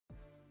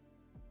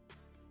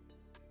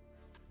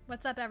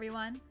What's up,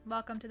 everyone?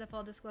 Welcome to the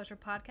Full Disclosure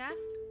Podcast.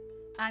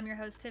 I'm your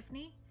host,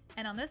 Tiffany,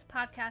 and on this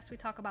podcast, we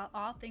talk about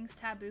all things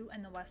taboo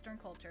in the Western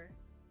culture.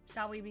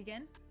 Shall we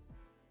begin?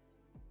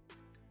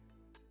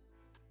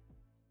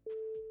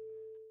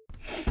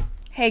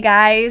 Hey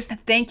guys,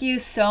 thank you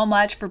so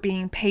much for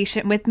being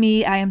patient with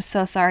me. I am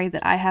so sorry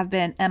that I have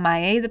been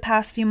MIA the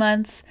past few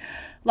months.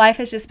 Life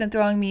has just been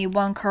throwing me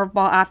one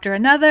curveball after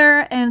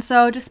another, and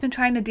so just been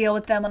trying to deal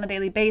with them on a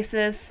daily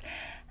basis.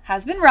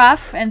 Has been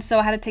rough, and so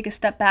I had to take a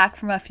step back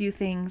from a few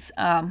things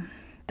that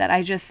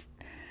I just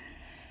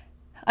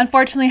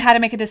unfortunately had to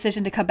make a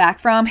decision to come back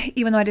from,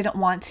 even though I didn't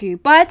want to.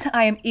 But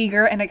I am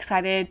eager and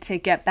excited to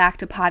get back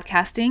to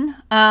podcasting.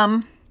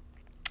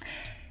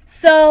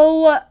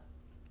 So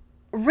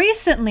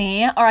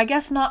recently, or I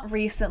guess not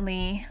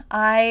recently,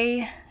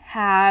 I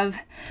have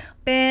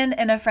been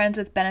in a friends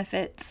with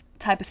benefits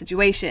type of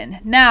situation.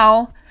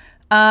 Now,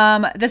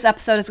 this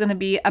episode is going to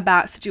be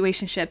about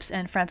situationships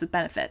and friends with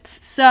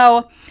benefits.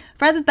 So,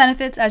 friends with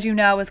benefits, as you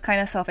know, is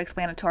kind of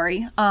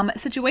self-explanatory.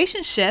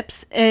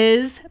 Situationships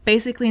is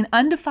basically an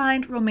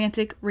undefined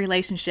romantic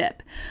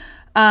relationship.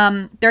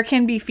 There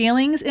can be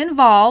feelings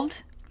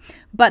involved,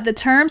 but the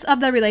terms of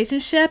the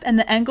relationship and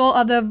the end goal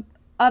of the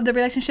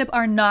relationship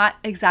are not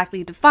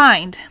exactly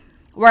defined.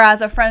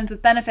 Whereas a friends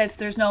with benefits,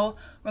 there's no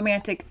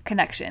romantic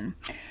connection.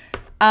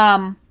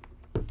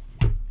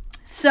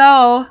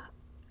 So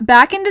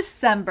back in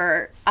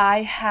December,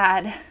 I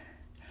had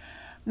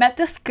met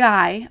this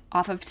guy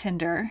off of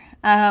Tinder.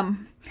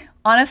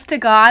 Honest to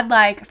God,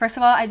 first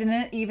of all, I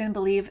didn't even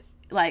believe,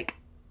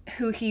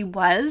 who he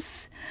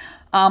was.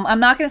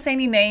 I'm not going to say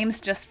any names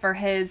just for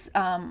his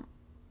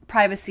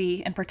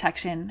privacy and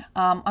protection.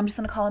 I'm just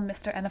going to call him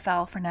Mr.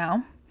 NFL for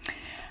now.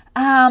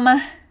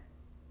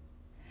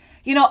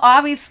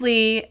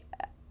 Obviously,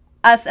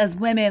 us as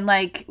women,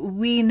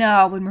 we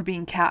know when we're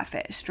being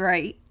catfished,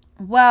 right?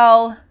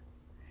 Well,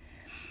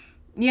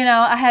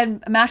 I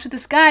had matched with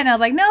this guy and I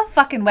was like, no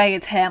fucking way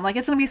it's him.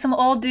 It's going to be some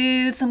old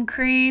dude, some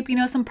creep,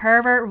 some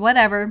pervert,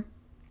 whatever.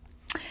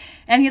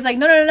 And he's like,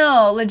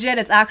 no, legit,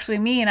 it's actually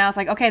me. And I was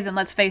like, okay, then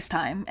let's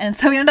FaceTime. And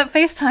so we ended up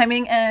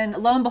FaceTiming, and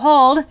lo and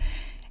behold,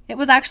 it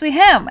was actually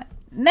him.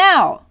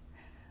 Now,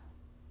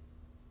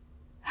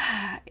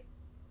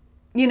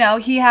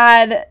 he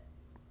had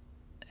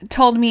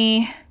told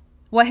me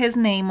what his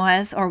name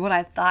was, or what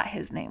I thought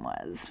his name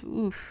was.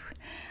 Oof.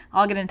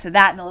 I'll get into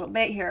that in a little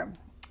bit here.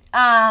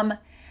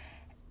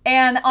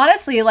 And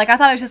honestly, I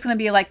thought it was just going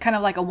to be kind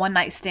of a one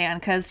night stand.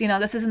 Cause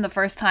this isn't the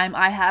first time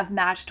I have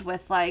matched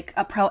with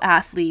a pro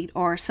athlete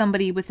or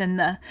somebody within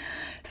the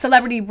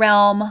celebrity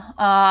realm.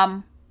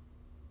 And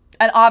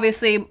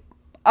obviously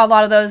a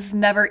lot of those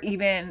never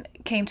even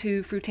came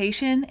to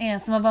fruition,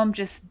 and some of them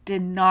just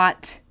did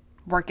not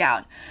work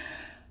out,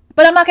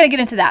 but I'm not going to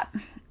get into that.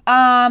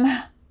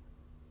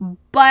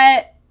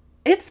 But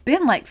it's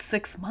been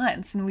 6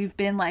 months and we've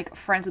been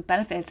friends with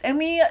benefits, and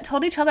we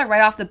told each other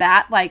right off the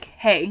bat,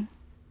 hey,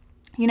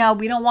 we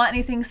don't want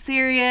anything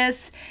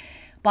serious,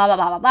 blah, blah,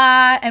 blah, blah,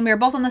 blah. And we were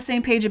both on the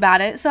same page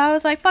about it. So I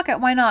was like, fuck it.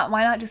 Why not?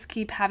 Why not just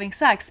keep having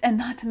sex? And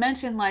not to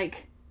mention,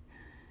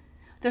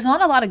 there's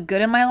not a lot of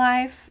good in my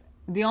life.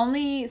 The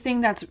only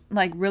thing that's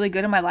really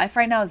good in my life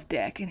right now is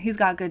dick, and he's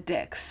got good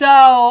dick. So,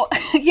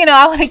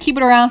 I want to keep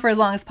it around for as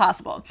long as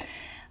possible.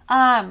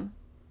 But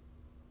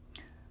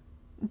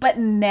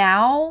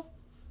now,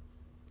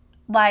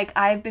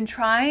 I've been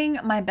trying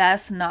my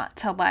best not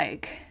to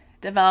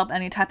develop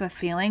any type of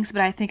feelings,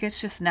 but I think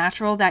it's just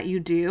natural that you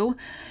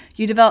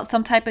develop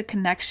some type of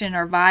connection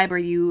or vibe, or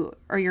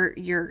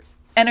your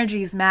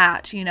energies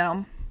match, you're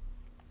on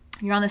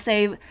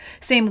the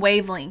same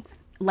wavelength.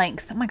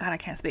 Oh my God, I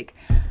can't speak.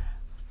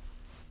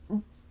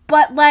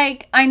 But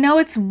I know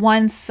it's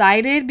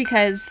one-sided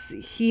because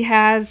he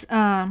has,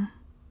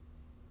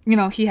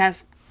 he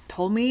has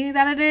told me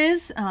that it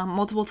is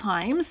multiple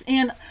times,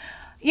 and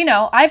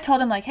I've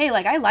told him hey,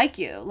 I like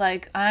you,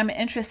 I'm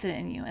interested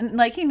in you,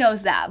 and he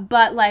knows that,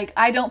 but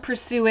I don't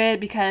pursue it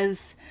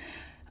because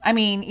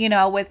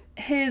with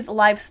his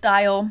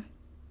lifestyle,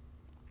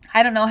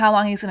 I don't know how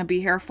long he's going to be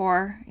here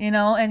for,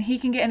 and he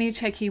can get any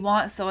chick he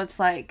wants, so it's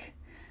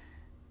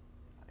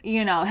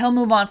he'll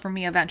move on from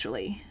me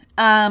eventually.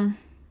 And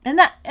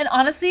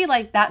honestly,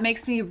 that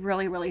makes me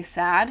really, really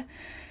sad,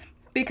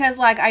 because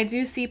I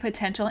do see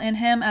potential in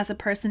him as a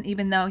person,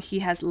 even though he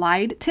has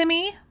lied to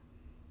me.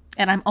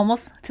 And I'm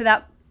almost to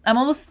that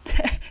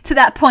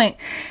point.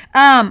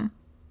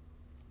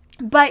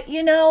 But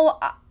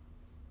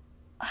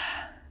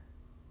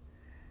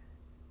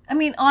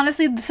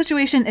honestly, the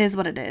situation is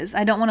what it is.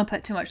 I don't want to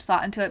put too much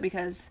thought into it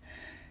because,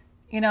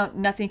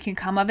 nothing can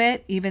come of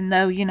it, even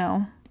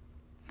though,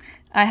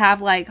 I have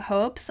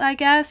hopes, I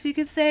guess you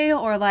could say,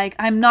 or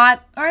I'm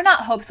not, or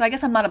not hopes. So I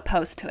guess I'm not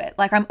opposed to it.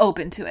 I'm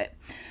open to it.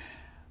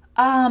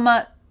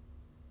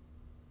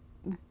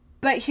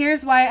 But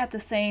here's why at the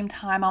same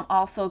time I'm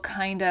also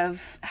kind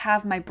of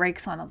have my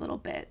brakes on a little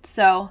bit.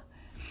 So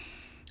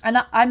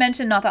I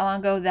mentioned not that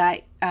long ago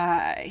that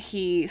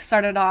he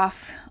started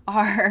off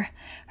our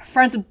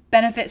friends with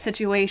benefit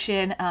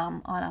situation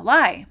on a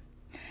lie.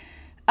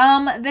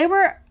 There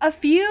were a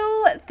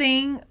few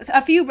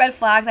red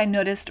flags I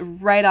noticed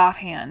right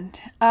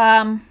offhand.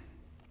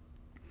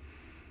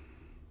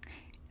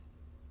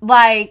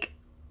 Like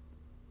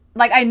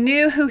I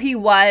knew who he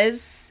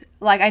was.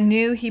 Like, I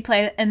knew he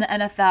played in the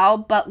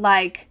NFL, but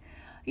like,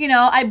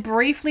 I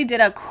briefly did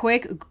a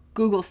quick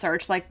Google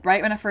search, like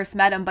right when I first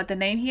met him, but the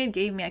name he had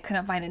gave me, I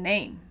couldn't find a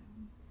name.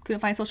 Couldn't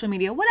find social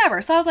media,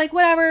 whatever. So I was like,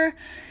 whatever.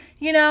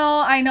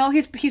 I know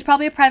he's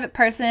probably a private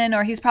person,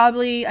 or he's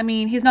probably,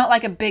 he's not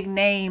like a big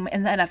name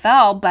in the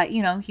NFL, but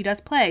he does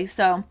play.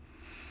 So,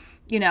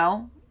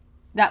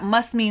 that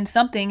must mean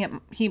something.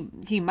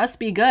 He must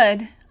be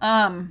good.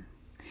 And,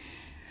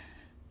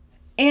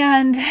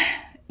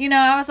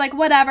 I was like,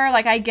 whatever,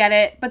 like, I get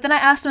it. But then I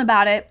asked him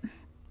about it,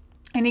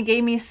 and he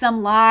gave me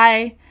some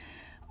lie,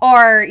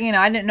 or,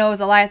 I didn't know it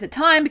was a lie at the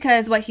time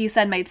because what he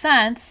said made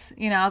sense.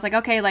 I was like,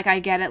 okay, like, I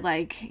get it.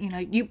 Like,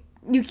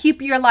 you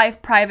keep your life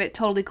private,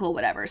 totally cool,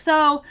 whatever.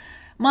 So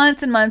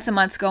months and months and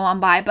months go on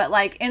by. But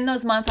like in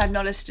those months, I've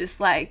noticed just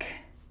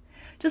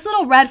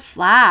little red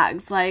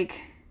flags.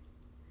 Like,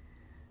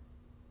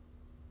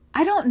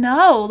 I don't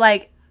know.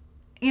 Like,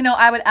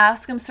 I would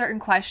ask him certain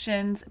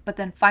questions, but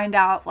then find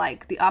out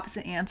like the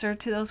opposite answer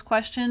to those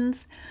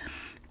questions.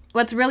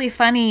 What's really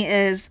funny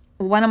is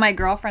one of my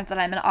girlfriends that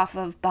I met off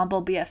of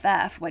Bumble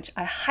BFF, which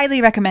I highly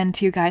recommend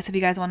to you guys if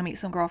you guys want to meet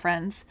some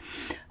girlfriends.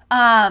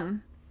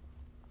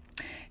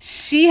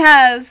 She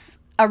has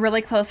a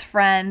really close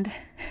friend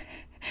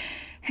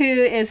who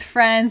is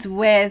friends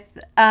with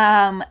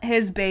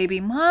his baby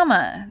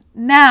mama.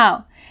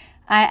 Now,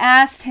 I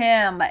asked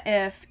him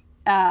if,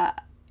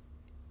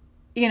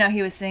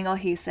 he was single.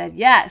 He said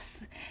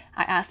yes.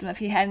 I asked him if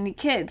he had any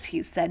kids.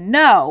 He said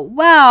no.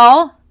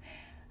 Well,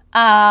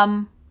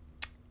 I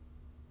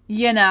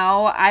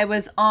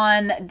was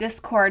on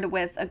Discord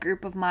with a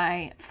group of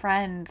my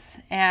friends,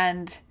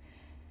 and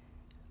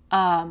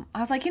I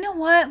was like, you know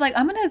what? Like,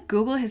 I'm going to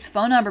Google his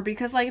phone number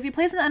because, like, if he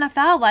plays in the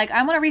NFL, like,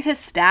 I want to read his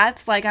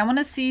stats. Like, I want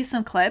to see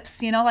some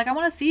clips, like, I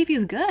want to see if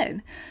he's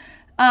good.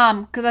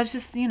 Because that's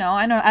just,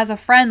 I know as a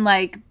friend,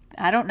 like,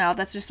 I don't know.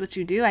 That's just what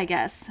you do, I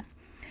guess.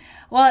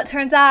 Well, it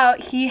turns out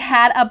he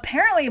had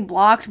apparently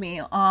blocked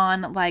me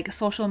on, like,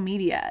 social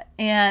media.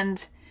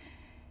 And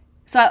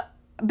so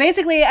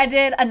basically I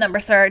did a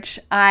number search.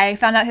 I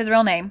found out his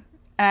real name.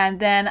 And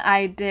then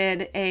I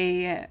did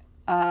a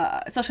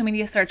social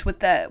media search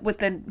with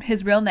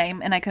his real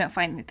name, and I couldn't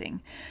find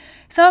anything.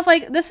 So I was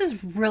like, this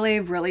is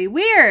really, really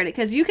weird,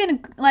 because you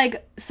can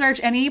like search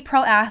any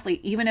pro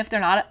athlete, even if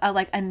they're not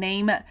a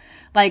name,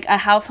 like a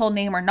household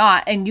name or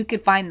not, and you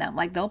could find them,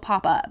 like they'll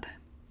pop up.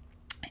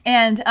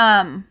 And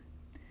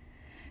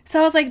so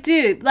I was like,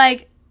 dude,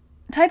 like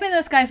type in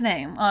this guy's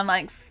name on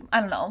like,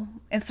 I don't know,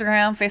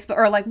 Instagram, Facebook,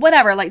 or like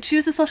whatever, like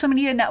choose a social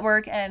media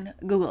network and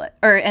Google it,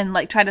 and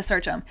like try to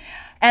search him.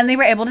 And they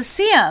were able to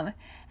see him.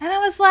 And I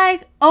was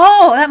like,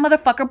 oh, that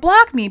motherfucker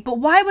blocked me. But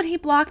why would he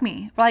block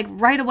me? Like,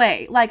 right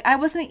away. Like, I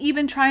wasn't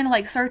even trying to,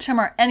 like, search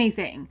him or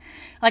anything.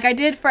 Like, I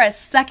did for a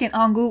second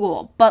on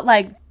Google. But,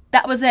 like,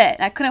 that was it.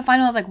 I couldn't find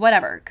him. I was like,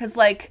 whatever. Because,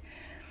 like,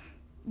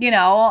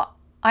 I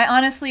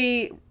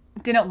honestly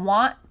didn't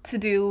want to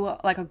do,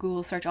 like, a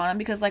Google search on him.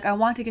 Because, like, I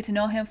want to get to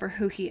know him for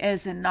who he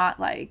is and not,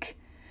 like,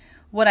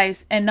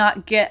 and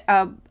not get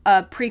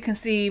a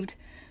preconceived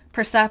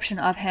perception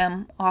of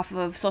him off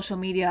of social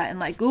media and,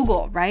 like,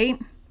 Google, right?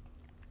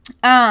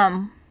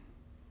 But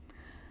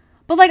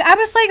like I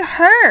was like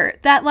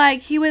hurt that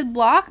like he would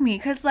block me,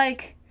 because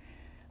like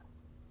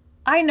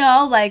I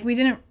know like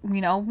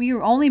we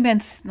were only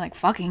been like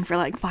fucking for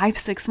like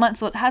 5-6 months,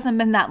 so it hasn't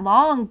been that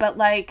long, but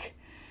like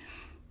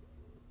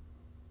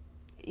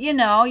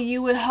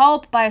you would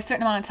hope by a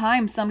certain amount of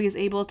time somebody's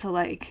able to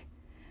like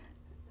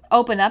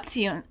open up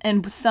to you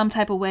in some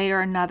type of way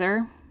or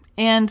another.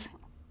 And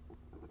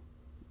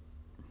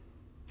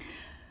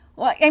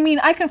well, I mean,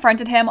 I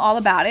confronted him all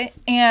about it,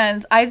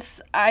 and I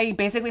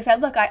basically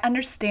said, look, I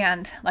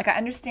understand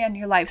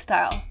your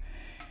lifestyle.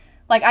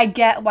 Like, I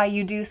get why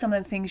you do some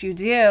of the things you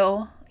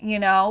do,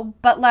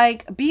 but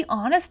like, be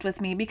honest with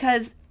me,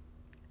 because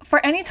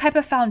for any type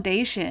of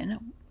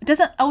foundation, it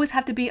doesn't always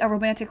have to be a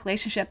romantic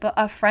relationship, but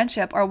a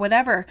friendship or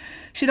whatever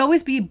should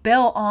always be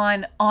built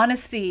on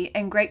honesty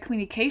and great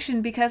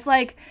communication, because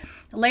like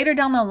later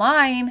down the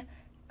line,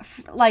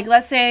 like,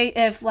 let's say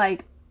if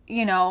like,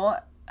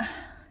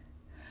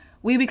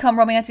 we become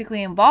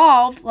romantically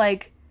involved,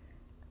 like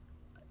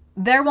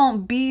there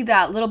won't be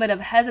that little bit of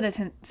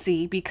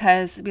hesitancy,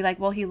 because it'd be like,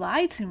 well, he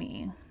lied to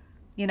me,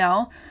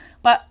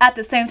 but at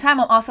the same time,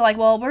 I'm also like,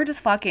 well, we're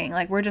just fucking,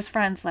 like, we're just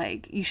friends,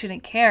 like, you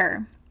shouldn't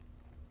care.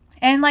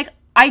 And like,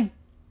 I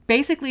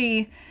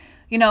basically,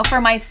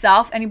 for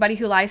myself, anybody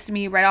who lies to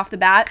me right off the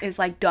bat is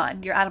like,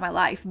 done, you're out of my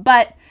life.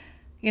 But,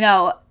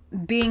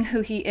 being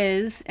who he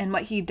is and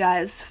what he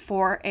does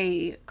for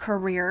a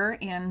career,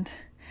 and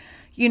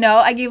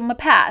I gave him a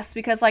pass,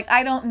 because like,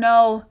 I don't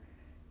know,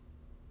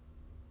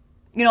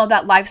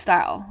 that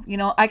lifestyle,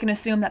 I can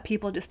assume that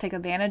people just take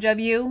advantage of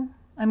you.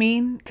 I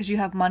mean, because you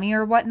have money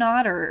or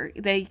whatnot, or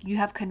you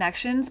have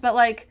connections, but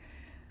like,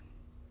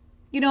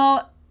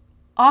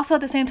 also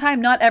at the same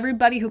time, not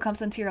everybody who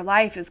comes into your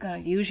life is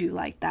going to use you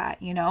like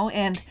that, you know?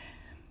 And,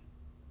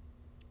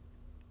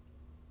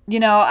 you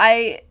know,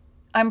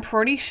 I'm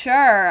pretty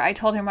sure I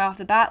told him right off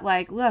the bat,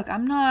 like, look,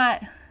 I'm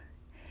not,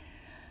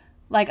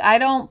 like, I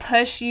don't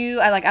push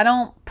you. I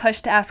don't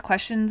push to ask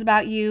questions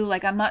about you.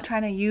 Like, I'm not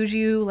trying to use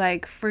you,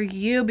 like, for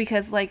you,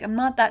 because, like, I'm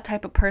not that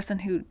type of person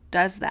who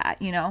does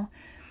that, you know?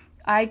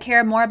 I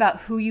care more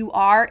about who you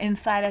are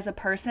inside as a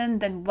person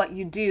than what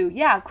you do.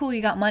 Yeah, cool,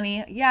 you got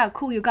money. Yeah,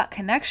 cool, you got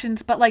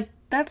connections. But, like,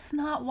 that's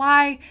not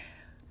why,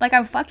 like,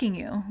 I'm fucking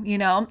you, you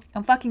know?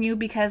 I'm fucking you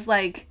because,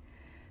 like,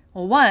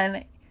 well,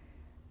 one,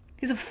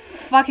 he's a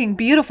fucking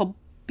beautiful,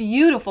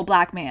 beautiful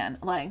black man.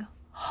 Like,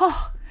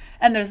 oh,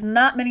 and there's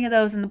not many of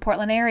those in the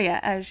Portland area,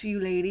 as you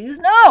ladies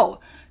know.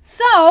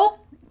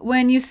 So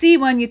when you see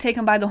one, you take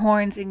him by the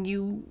horns and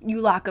you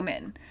lock him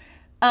in.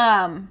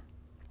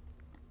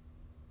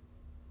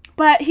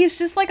 But he's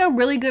just like a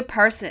really good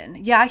person.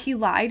 Yeah, he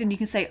lied, and you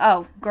can say,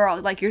 oh,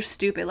 girl, like, you're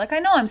stupid. Like, I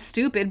know I'm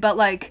stupid, but,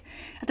 like,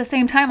 at the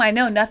same time, I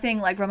know nothing,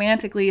 like,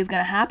 romantically is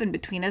going to happen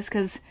between us,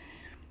 because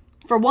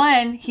for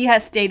one, he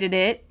has stated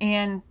it,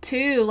 and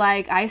two,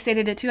 like, I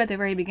stated it too at the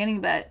very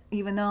beginning, but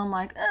even though I'm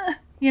like,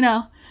 you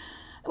know,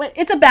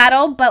 it's a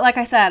battle, but like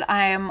I said,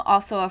 I am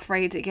also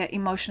afraid to get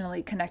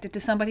emotionally connected to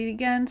somebody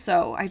again,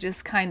 so I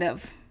just kind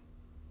of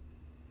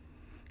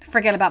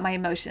forget about my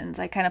emotions.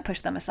 I kind of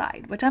push them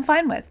aside, which I'm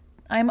fine with.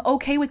 I'm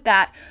okay with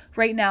that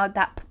right now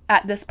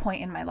at this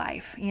point in my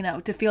life, you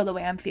know, to feel the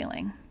way I'm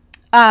feeling.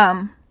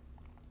 But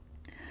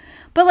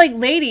like,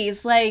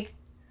 ladies, like,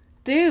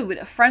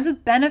 dude, friends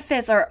with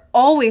benefits are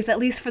always, at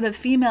least for the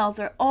females,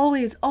 are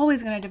always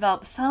going to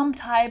develop some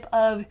type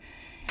of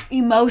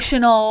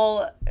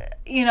emotional,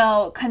 you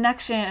know,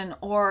 connection,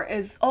 or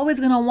is always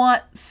going to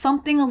want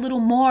something a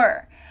little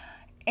more.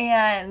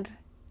 And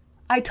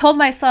I told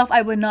myself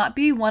I would not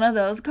be one of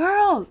those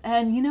girls.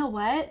 And you know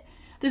what?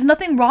 There's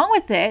nothing wrong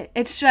with it.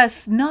 It's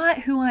just not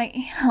who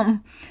I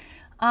am.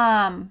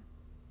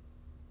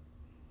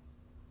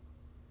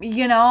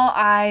 You know,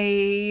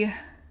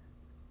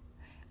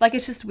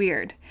 it's just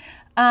weird.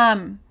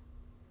 But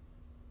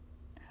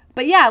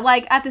yeah,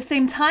 like, at the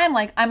same time,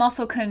 like, I'm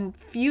also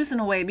confused in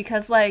a way,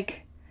 because,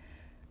 like,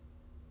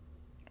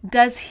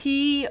 does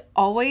he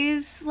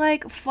always,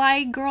 like,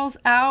 fly girls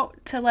out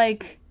to,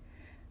 like,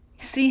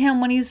 see him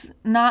when he's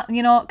not,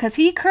 you know, because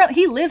he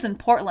lives in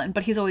Portland,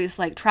 but he's always,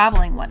 like,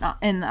 traveling whatnot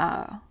in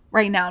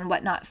right now and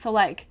whatnot. So,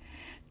 like,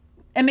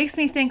 it makes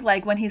me think,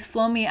 like, when he's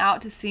flown me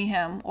out to see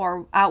him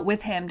or out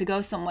with him to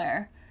go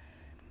somewhere,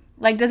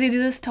 like, does he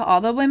do this to all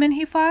the women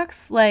he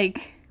fucks?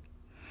 Like,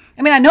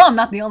 I mean, I know I'm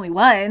not the only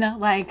one.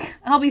 Like,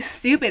 I'll be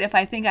stupid if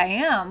I think I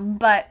am,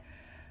 but,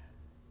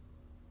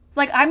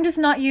 like, I'm just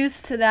not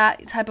used to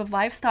that type of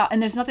lifestyle,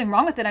 and there's nothing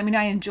wrong with it. I mean,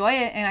 I enjoy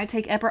it, and I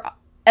take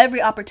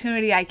every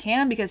opportunity I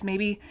can, because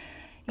maybe,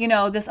 you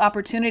know, this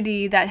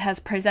opportunity that has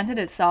presented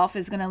itself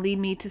is going to lead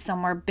me to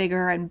somewhere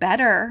bigger and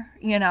better,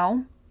 you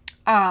know?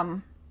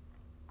 Because,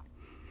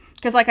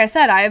 like I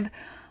said,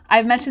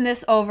 I've mentioned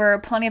this over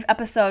plenty of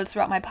episodes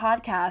throughout my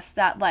podcast,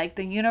 that, like,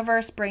 the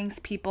universe brings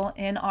people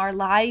in our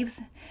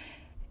lives,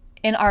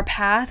 in our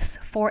paths,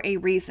 for a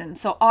reason.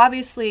 So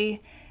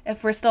obviously,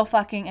 if we're still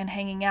fucking and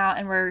hanging out,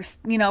 and we're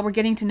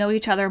getting to know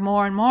each other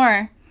more and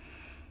more,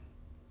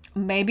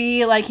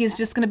 maybe, like, he's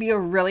just going to be a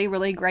really,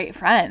 really great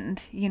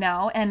friend, you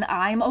know? And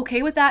I'm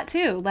okay with that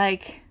too.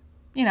 Like,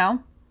 you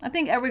know, I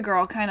think every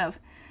girl kind of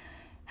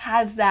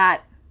has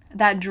that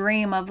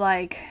dream of,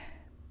 like,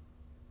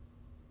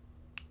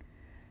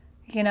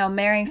 you know,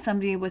 marrying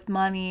somebody with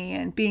money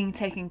and being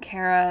taken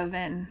care of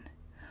and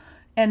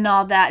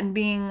all that, and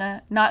being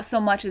not so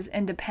much as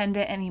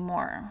independent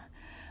anymore.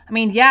 I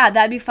mean, yeah,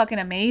 that'd be fucking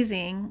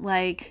amazing.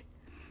 Like,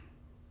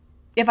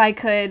 if I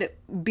could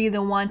be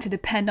the one to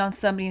depend on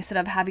somebody instead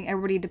of having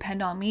everybody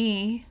depend on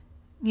me,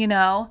 you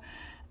know?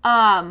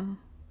 But,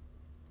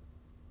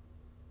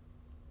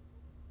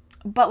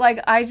 like,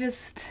 I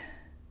just,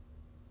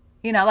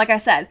 you know, like I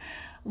said,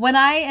 when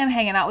I am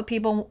hanging out with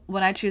people,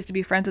 when I choose to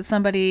be friends with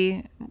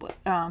somebody,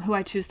 who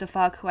I choose to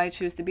fuck, who I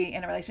choose to be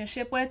in a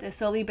relationship with, is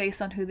solely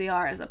based on who they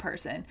are as a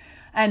person,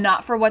 and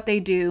not for what they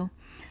do.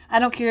 I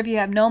don't care if you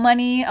have no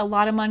money, a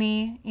lot of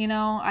money, you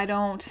know, I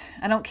don't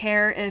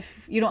care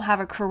if you don't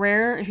have a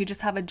career, if you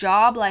just have a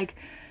job. Like,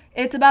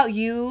 it's about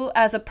you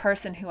as a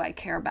person who I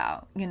care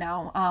about, you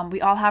know.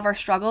 We all have our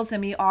struggles,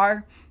 and we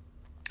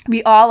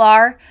all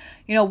are,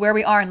 you know, where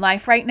we are in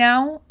life right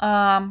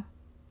now.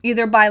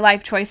 Either by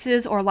life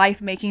choices or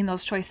life making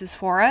those choices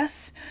for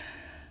us.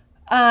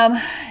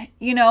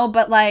 You know,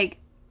 but, like,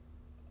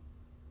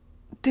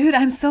 dude,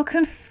 I'm so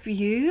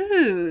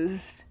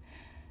confused.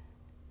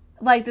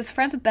 Like, this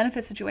friends with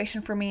benefits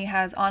situation for me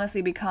has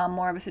honestly become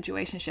more of a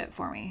situationship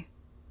for me.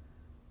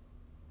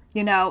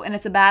 You know, and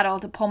it's a battle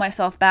to pull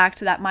myself back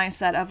to that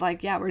mindset of,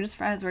 like, yeah, we're just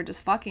friends, we're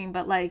just fucking,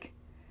 but, like,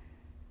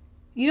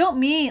 you don't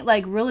meet,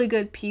 like, really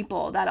good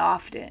people that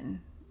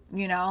often.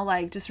 You know,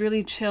 like, just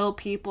really chill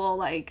people.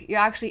 Like, you're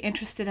actually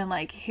interested in,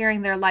 like,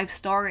 hearing their life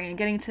story and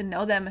getting to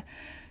know them,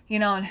 you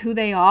know, and who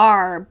they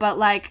are. But,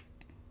 like,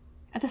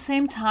 at the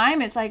same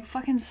time, it's like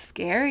fucking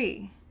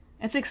scary.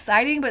 It's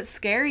exciting but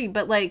scary,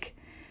 but like,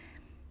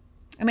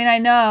 I mean, I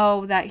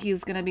know that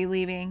he's going to be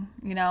leaving,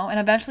 you know, and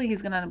eventually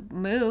he's going to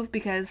move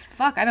because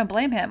fuck, I don't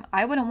blame him.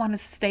 I wouldn't want to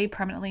stay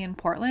permanently in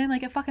Portland.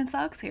 Like, it fucking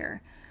sucks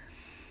here,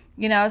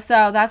 you know,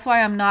 so that's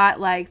why I'm not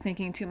like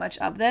thinking too much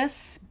of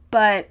this.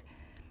 But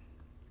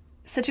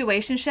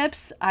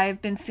situationships,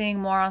 I've been seeing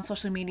more on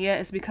social media,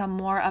 has become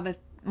more of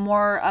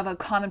a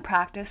common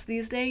practice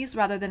these days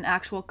rather than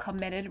actual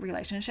committed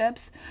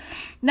relationships.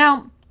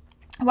 Now,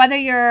 whether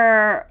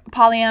you're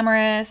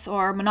polyamorous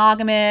or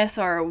monogamous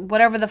or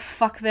whatever the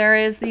fuck there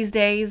is these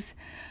days,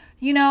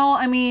 you know,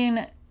 I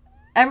mean,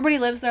 everybody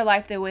lives their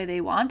life the way they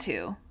want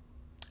to.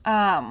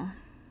 I'm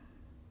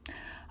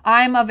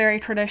a very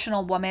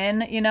traditional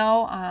woman, you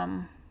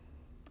know.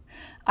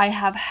 I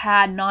have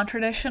had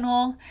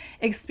non-traditional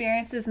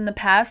experiences in the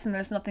past, and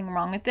there's nothing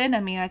wrong with it. I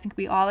mean, I think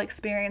we all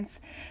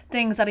experience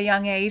things at a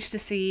young age to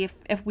see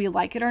if we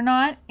like it or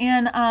not.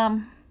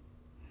 And,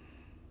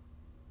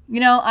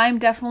 you know, I'm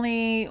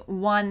definitely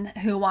one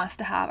who wants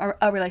to have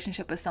a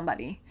relationship with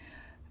somebody.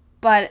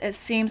 But it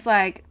seems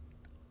like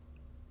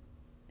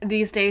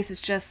these days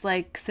it's just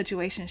like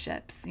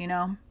situationships, you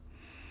know,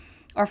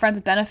 or friends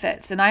with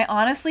benefits. And I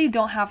honestly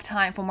don't have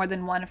time for more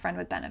than one friend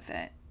with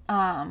benefit.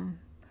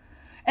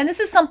 And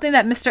this is something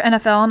that Mr.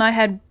 NFL and I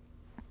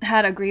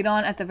had agreed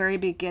on at the very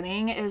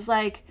beginning, is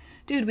like,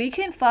 dude, we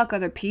can fuck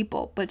other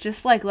people, but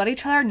just like let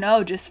each other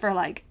know, just for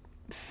like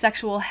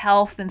sexual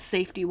health and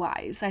safety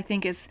wise. I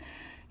think it's,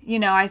 you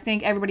know, I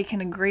think everybody can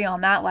agree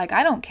on that. Like,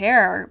 I don't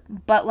care,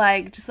 but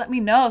like, just let me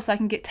know so I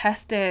can get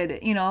tested,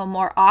 you know,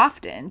 more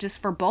often,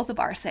 just for both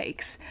of our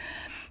sakes.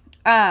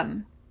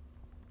 Because,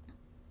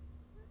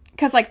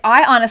 like,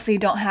 I honestly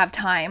don't have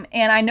time,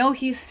 and I know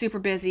he's super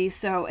busy,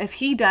 so if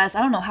he does,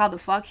 I don't know how the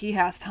fuck he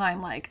has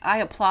time. Like, I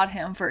applaud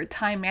him for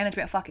time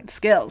management fucking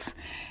skills,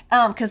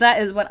 because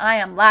that is what I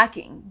am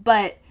lacking.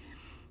 But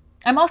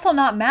I'm also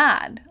not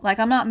mad. Like,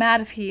 I'm not mad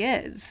if he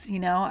is, you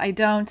know.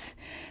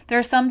 There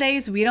are some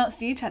days we don't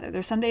see each other.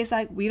 There's some days,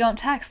 like, we don't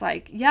text.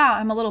 Like, yeah,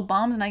 I'm a little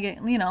bummed, and I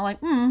get, you know,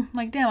 like,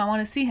 damn, I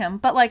want to see him.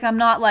 But, like, I'm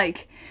not,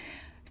 like,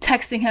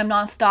 texting him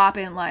nonstop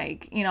and,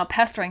 like, you know,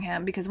 pestering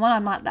him, because one,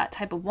 I'm not that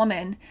type of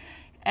woman,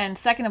 and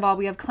second of all,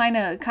 we have kind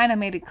of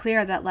made it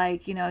clear that,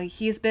 like, you know,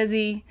 he's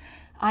busy,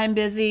 I'm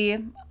busy.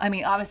 I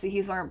mean, obviously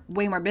he's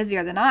way more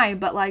busier than I,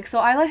 but like, so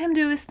I let him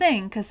do his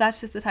thing, because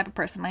that's just the type of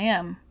person I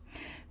am.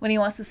 When he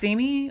wants to see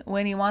me,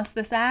 when he wants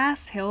this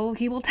ass,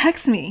 he will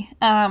text me,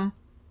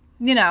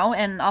 you know,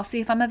 and I'll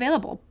see if I'm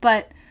available.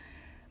 But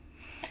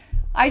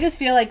I just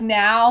feel like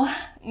now,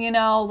 you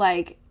know,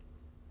 like,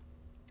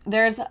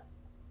 there's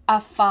a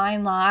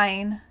fine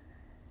line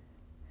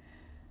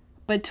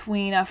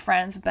between a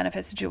friends with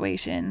benefit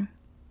situation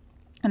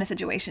and a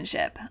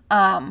situationship.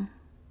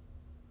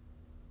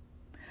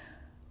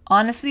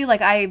 Honestly,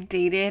 like, I've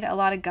dated a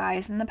lot of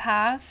guys in the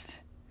past,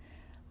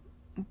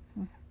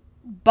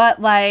 but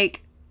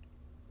like,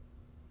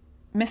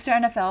 Mr.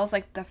 NFL is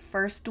like the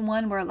first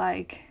one where,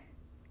 like,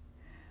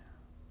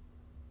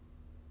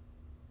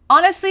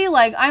 honestly,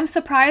 like, I'm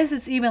surprised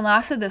it's even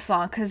lasted this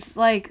long, because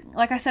like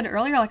I said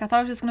earlier, like, I thought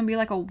it was just gonna be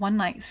like a one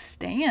night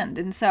stand.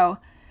 And so,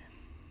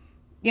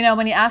 you know,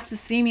 when he asked to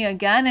see me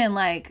again and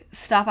like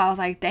stuff, I was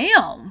like,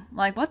 damn,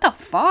 like, what the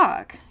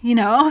fuck, you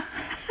know?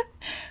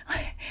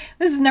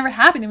 This has never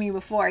happened to me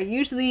before.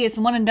 Usually it's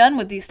one and done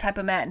with these type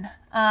of men.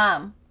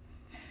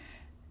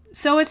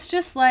 So it's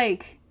just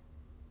like,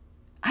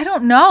 I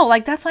don't know,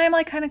 like, that's why I'm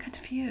like kind of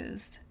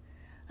confused.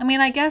 I mean,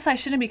 I guess I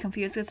shouldn't be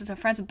confused because it's a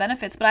friends with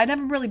benefits, but I've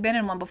never really been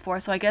in one before,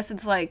 so I guess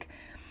it's like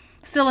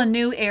still a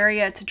new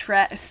area to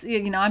tread.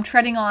 You know, I'm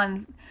treading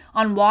on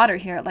water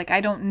here. Like,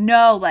 I don't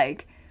know,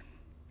 like,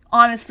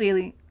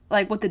 honestly,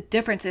 like, what the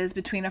difference is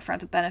between a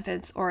friends with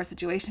benefits or a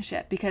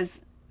situationship,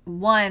 because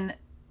one,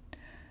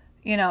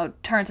 you know,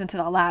 turns into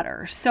the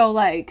latter. So,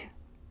 like,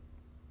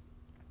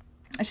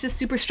 it's just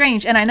super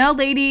strange. And I know,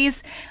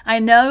 ladies, I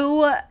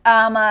know,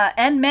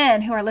 and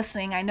men who are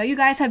listening, I know you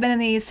guys have been in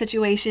these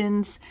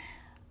situations.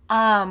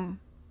 And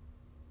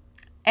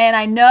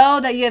I know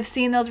that you have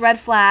seen those red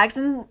flags,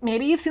 and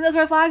maybe you've seen those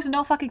red flags and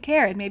don't fucking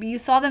care. And maybe you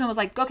saw them and was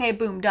like, okay,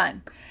 boom,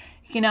 done.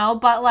 You know,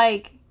 but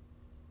like,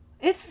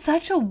 it's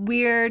such a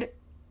weird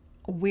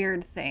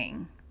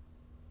thing.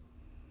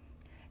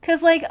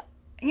 'Cause like,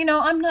 you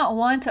know, I'm not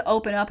one to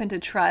open up into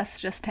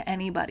trust just to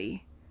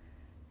anybody.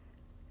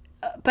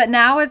 But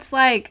now it's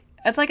like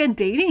a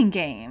dating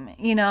game,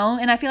 you know?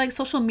 And I feel like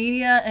social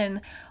media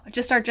and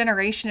just our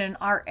generation and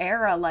our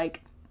era,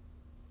 like,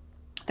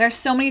 there's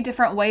so many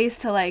different ways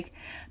to like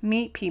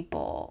meet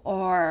people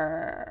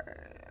or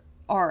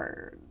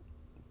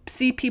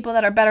see people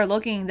that are better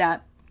looking,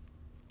 that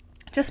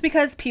just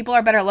because people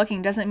are better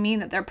looking doesn't mean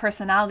that their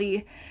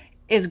personality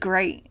is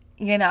great.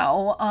 You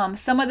know,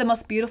 some of the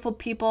most beautiful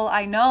people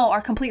I know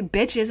are complete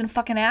bitches and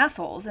fucking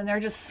assholes, and they're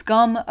just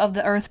scum of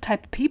the earth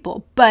type of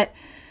people. But,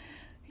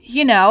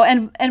 you know,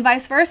 and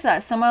vice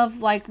versa. Some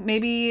of, like,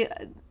 maybe,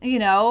 you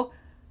know,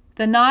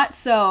 the not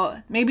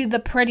so, maybe the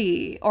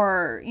pretty,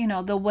 or, you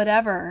know, the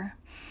whatever,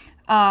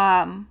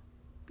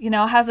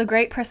 has a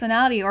great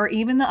personality, or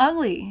even the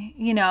ugly,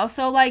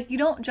 So like, you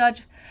don't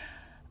judge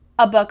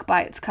a book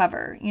by its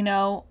cover.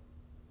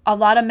 A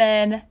lot of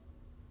men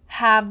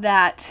have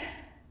that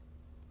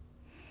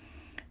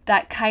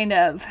kind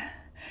of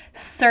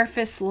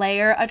surface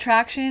layer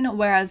attraction,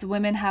 whereas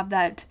women have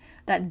that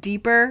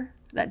deeper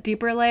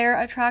layer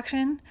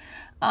attraction.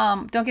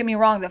 Don't get me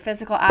wrong, the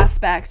physical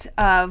aspect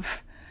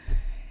of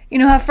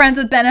have friends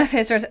with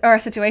benefits or a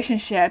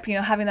situationship,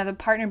 having the other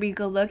partner be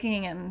good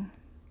looking and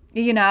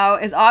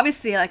is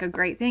obviously like a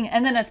great thing.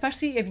 And then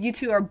especially if you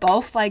two are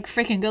both like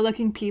freaking good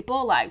looking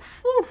people, like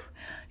whew,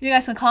 you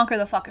guys can conquer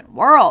the fucking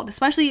world.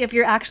 Especially if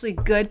you're actually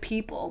good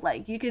people,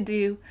 like you could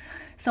do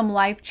some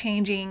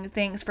life-changing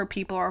things for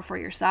people or for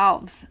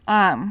yourselves.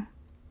 But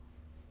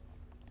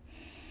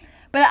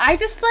I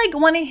just like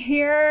want to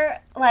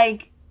hear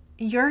like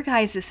your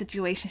guys'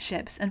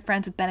 situationships and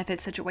friends with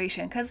benefits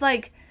situation, because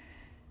like,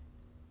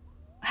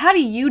 how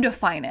do you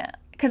define it?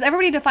 Because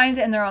everybody defines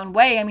it in their own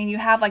way. I mean, you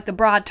have like the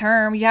broad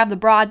term, you have the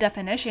broad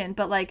definition,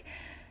 but like,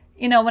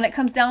 when it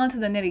comes down to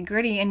the nitty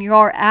gritty and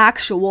your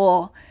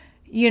actual,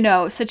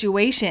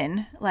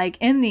 situation, like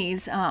in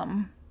these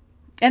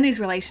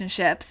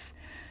relationships,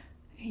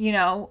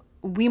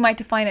 we might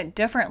define it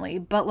differently,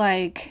 but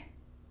like,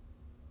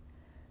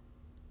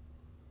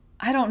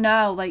 I don't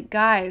know, like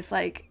guys,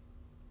 like,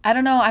 I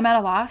don't know, I'm at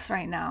a loss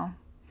right now.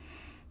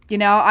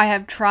 I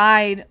have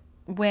tried.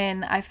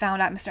 When I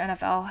found out Mr.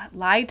 NFL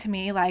lied to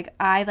me, like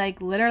I like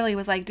literally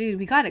was like, dude,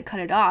 we got to cut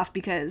it off,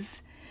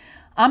 because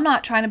I'm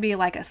not trying to be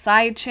like a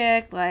side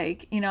chick.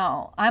 Like,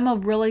 I'm a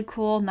really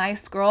cool,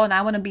 nice girl, and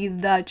I want to be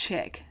the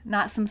chick,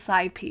 not some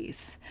side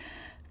piece,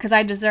 because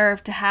I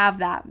deserve to have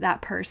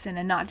that person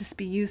and not just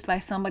be used by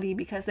somebody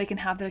because they can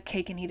have their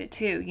cake and eat it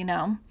too,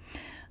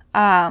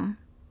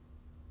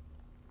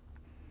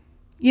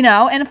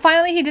 and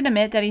finally he did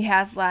admit that he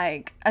has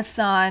like a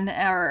son,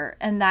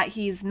 and that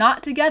he's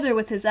not together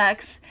with his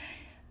ex,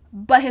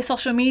 but his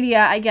social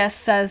media, I guess,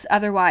 says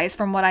otherwise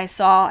from what I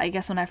saw, I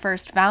guess, when I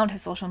first found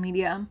his social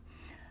media.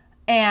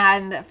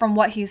 And from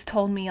what he's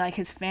told me, like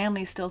his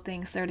family still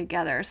thinks they're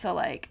together. So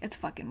like, it's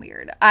fucking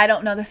weird. I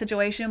don't know the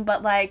situation,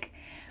 but like,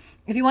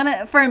 if you want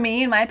to, for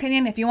me, in my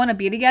opinion, if you want to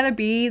be together,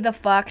 be the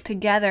fuck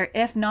together.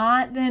 If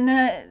not,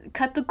 then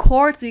cut the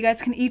cord so you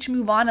guys can each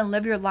move on and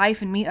live your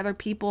life and meet other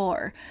people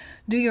or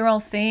do your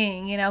own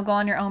thing, go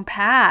on your own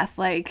path.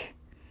 Like,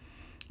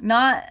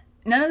 none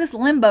of this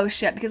limbo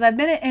shit, because I've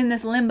been in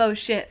this limbo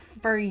shit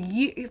for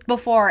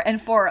before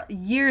and for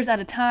years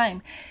at a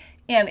time.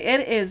 And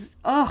it is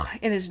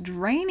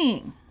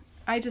draining.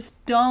 I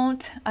just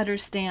don't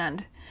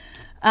understand.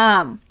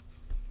 Now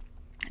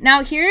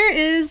here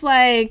is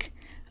like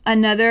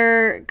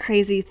another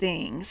crazy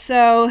thing.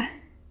 So,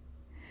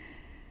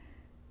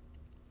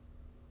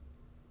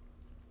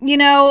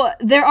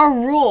 there are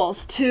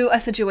rules to a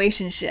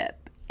situationship.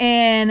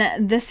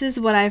 And this is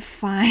what I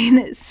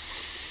find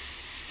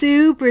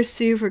super,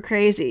 super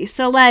crazy.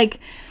 So like,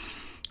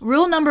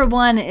 rule number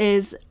 1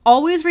 is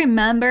always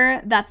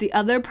remember that the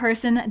other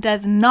person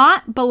does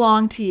not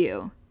belong to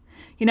you.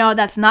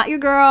 That's not your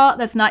girl.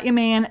 That's not your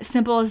man.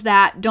 Simple as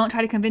that. Don't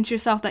try to convince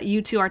yourself that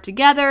you two are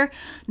together.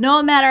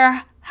 No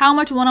matter how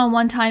much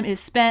one-on-one time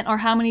is spent or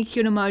how many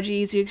cute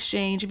emojis you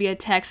exchange via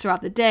text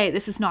throughout the day,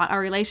 this is not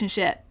our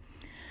relationship.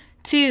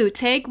 2,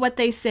 take what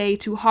they say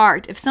to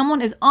heart. If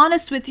someone is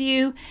honest with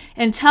you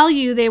and tell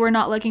you they were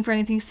not looking for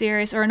anything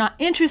serious or not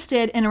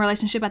interested in a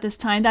relationship at this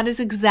time, that is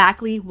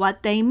exactly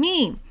what they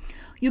mean.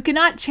 You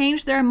cannot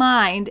change their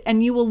mind,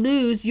 and you will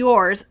lose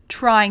yours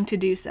trying to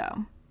do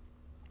so.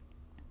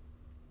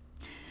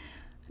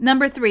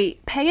 Number 3,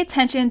 pay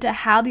attention to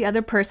how the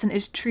other person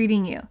is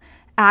treating you.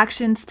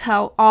 Actions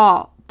tell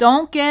all.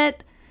 Don't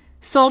get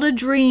sold a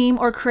dream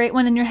or create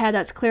one in your head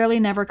that's clearly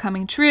never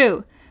coming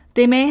true.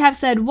 They may have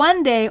said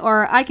one day,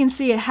 or I can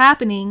see it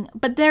happening,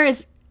 but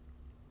is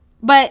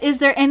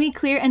there any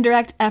clear and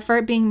direct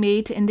effort being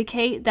made to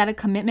indicate that a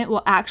commitment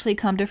will actually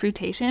come to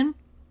fruition?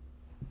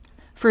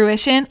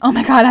 Oh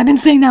my God, I've been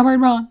saying that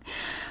word wrong.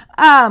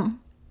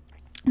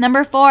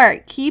 Number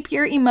 4, keep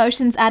your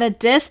emotions at a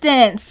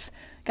distance.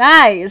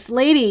 Guys,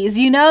 ladies,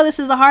 this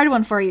is a hard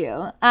one for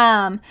you.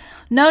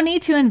 No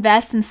need to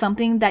invest in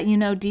something that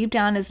deep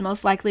down is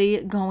most likely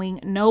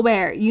going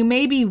nowhere. You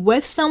may be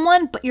with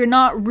someone, but you're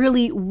not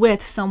really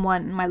with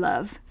someone, my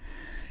love.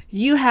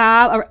 You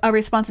have a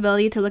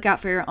responsibility to look out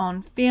for your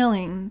own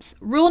feelings.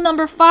 Rule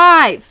number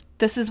 5.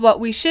 This is what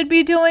we should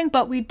be doing,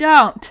 but we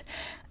don't.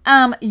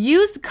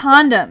 Use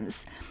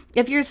condoms.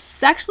 If you're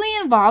sexually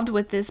involved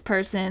with this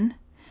person,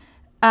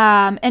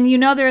 and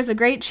there's a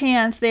great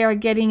chance they are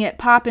getting it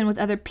poppin' with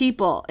other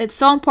people, it's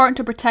so important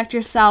to protect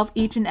yourself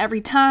each and every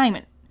time.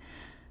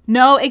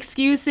 No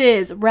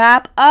excuses.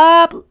 Wrap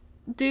up,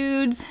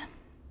 dudes.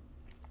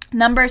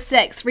 Number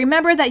 6,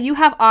 remember that you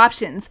have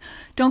options.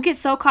 Don't get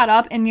so caught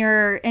up in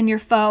your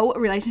faux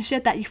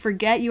relationship that you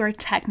forget you are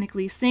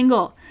technically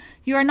single.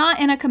 You are not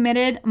in a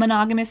committed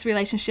monogamous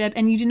relationship,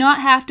 and you do not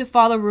have to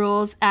follow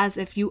rules as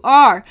if you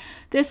are.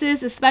 This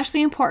is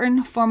especially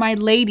important for my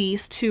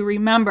ladies to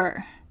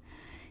remember.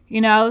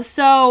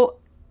 So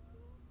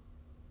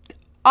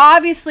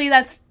obviously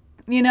that's,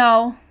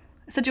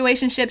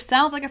 situationship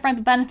sounds like a friend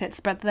with benefits,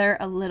 but they're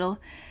a little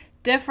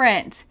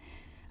different.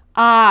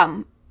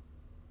 I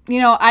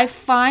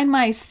find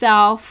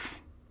myself,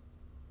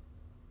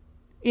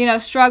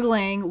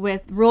 struggling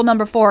with rule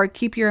number 4,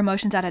 keep your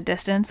emotions at a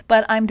distance,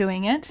 but I'm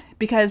doing it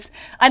because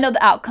I know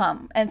the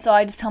outcome. And so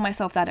I just tell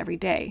myself that every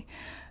day.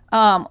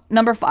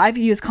 Number 5,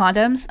 use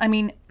condoms. I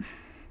mean,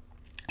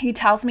 he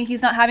tells me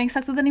he's not having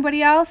sex with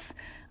anybody else.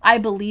 I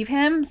believe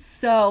him.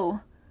 So,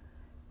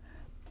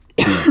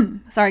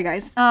 sorry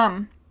guys.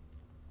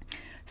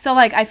 So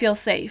like I feel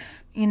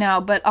safe,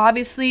 but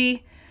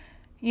obviously,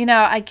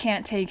 I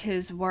can't take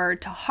his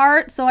word to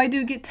heart. So I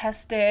do get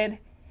tested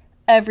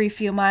every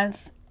few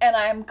months. And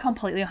I'm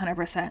completely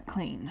 100%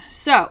 clean.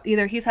 So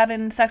either he's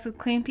having sex with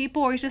clean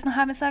people or he's just not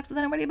having sex with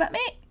anybody but me.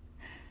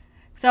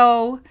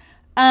 So,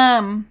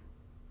 and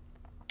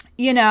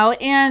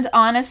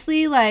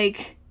honestly,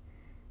 like,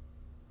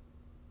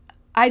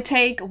 I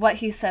take what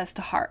he says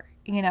to heart,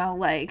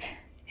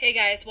 Hey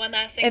guys, one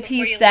last thing. If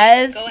he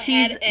says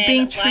he's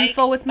being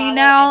truthful with me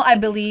now, I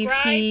believe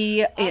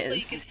he is. Also,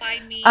 you can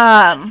find me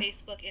on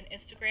Facebook and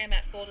Instagram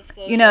at Full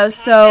Disclosure Podcast.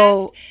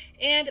 So,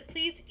 and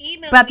please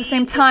email but at the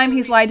same time,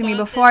 he's lied to me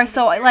before,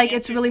 so like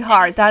it's really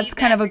hard. That's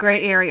kind of a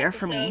gray area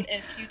for me.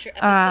 And future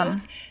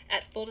episodes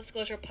at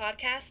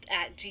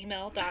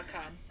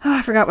fulldisclosurepodcast@gmail.com. Oh,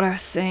 I forgot what I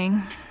was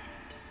saying.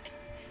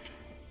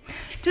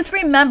 Just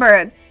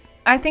remember,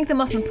 I think the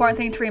most important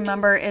thing to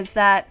remember is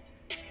that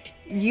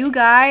you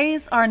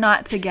guys are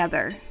not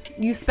together.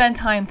 You spend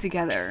time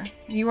together.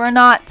 You are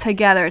not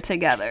together.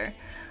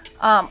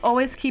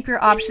 Always keep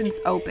your options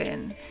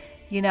open,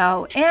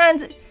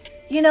 and,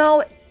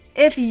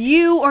 if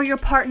you or your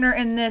partner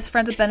in this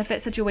friends with benefit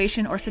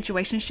situation or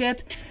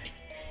situationship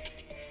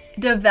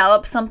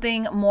develop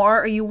something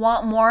more or you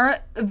want more,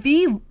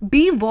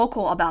 be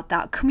vocal about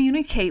that.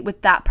 Communicate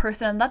with that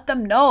person and let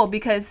them know,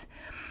 because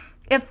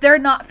if they're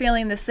not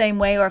feeling the same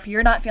way or if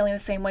you're not feeling the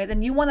same way,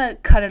 then you want to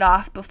cut it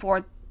off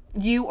before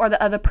you or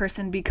the other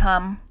person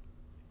become,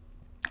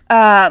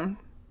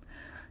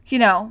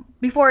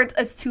 before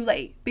it's too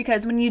late.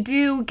 Because when you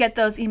do get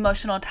those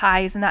emotional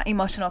ties and that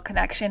emotional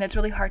connection, it's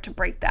really hard to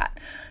break that.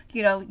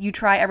 You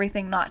try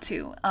everything not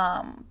to,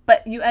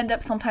 but you end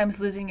up sometimes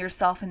losing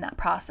yourself in that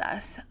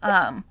process.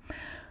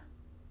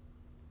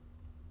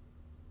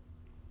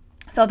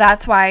 So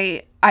that's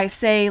why I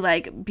say,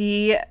 like,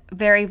 be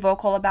very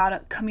vocal about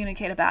it,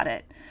 communicate about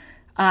it.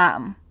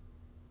 And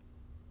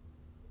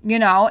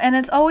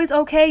it's always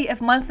okay if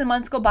months and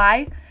months go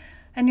by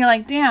and you're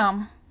like,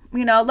 damn,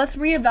 let's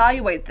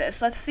reevaluate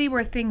this. Let's see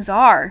where things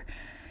are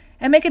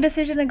and make a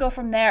decision and go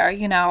from there,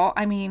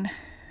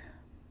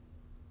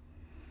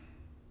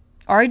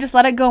 or you just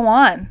let it go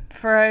on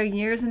for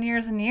years and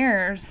years and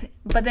years.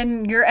 But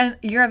then you're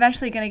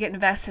eventually going to get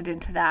invested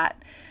into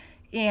that.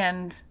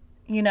 And,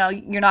 you're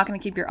not going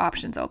to keep your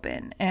options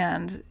open.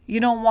 And you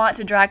don't want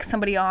to drag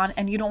somebody on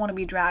and you don't want to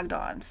be dragged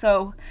on.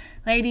 So,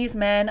 ladies,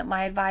 men,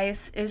 my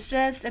advice is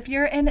just, if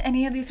you're in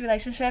any of these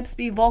relationships,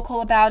 be vocal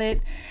about it.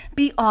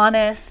 Be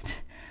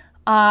honest.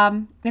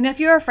 And if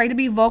you're afraid to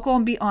be vocal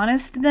and be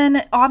honest,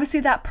 then obviously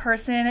that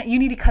person, you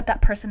need to cut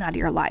that person out of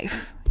your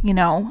life.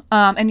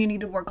 And you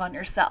need to work on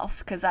yourself,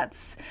 because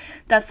that's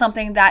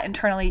something that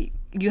internally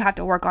you have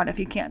to work on if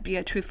you can't be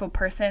a truthful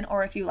person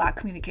or if you lack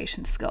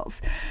communication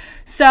skills.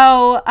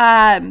 So,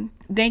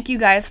 thank you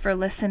guys for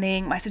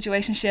listening. My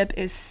situationship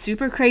is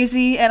super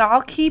crazy and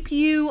I'll keep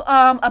you,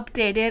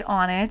 updated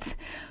on it.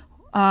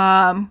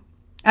 I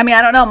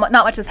don't know, not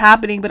much is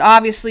happening, but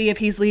obviously if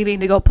he's leaving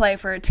to go play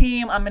for a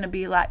team, I'm going to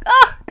be like,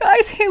 oh,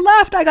 guys, he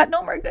left. I got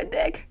no more good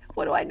dick.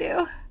 What do I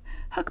do?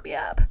 Hook me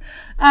up.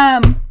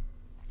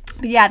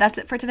 But yeah, that's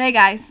it for today,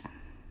 guys.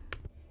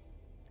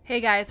 Hey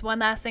guys, one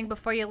last thing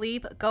before you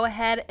leave, go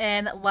ahead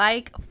and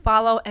like,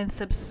 follow, and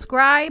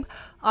subscribe.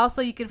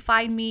 Also, you can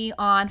find me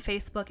on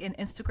Facebook and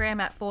Instagram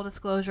at Full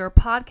Disclosure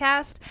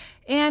Podcast.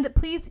 And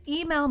please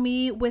email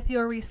me with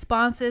your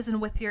responses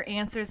and with your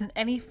answers and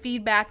any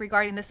feedback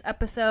regarding this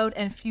episode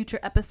and future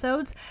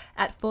episodes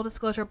at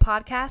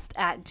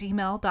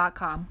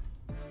fulldisclosurepodcast@gmail.com.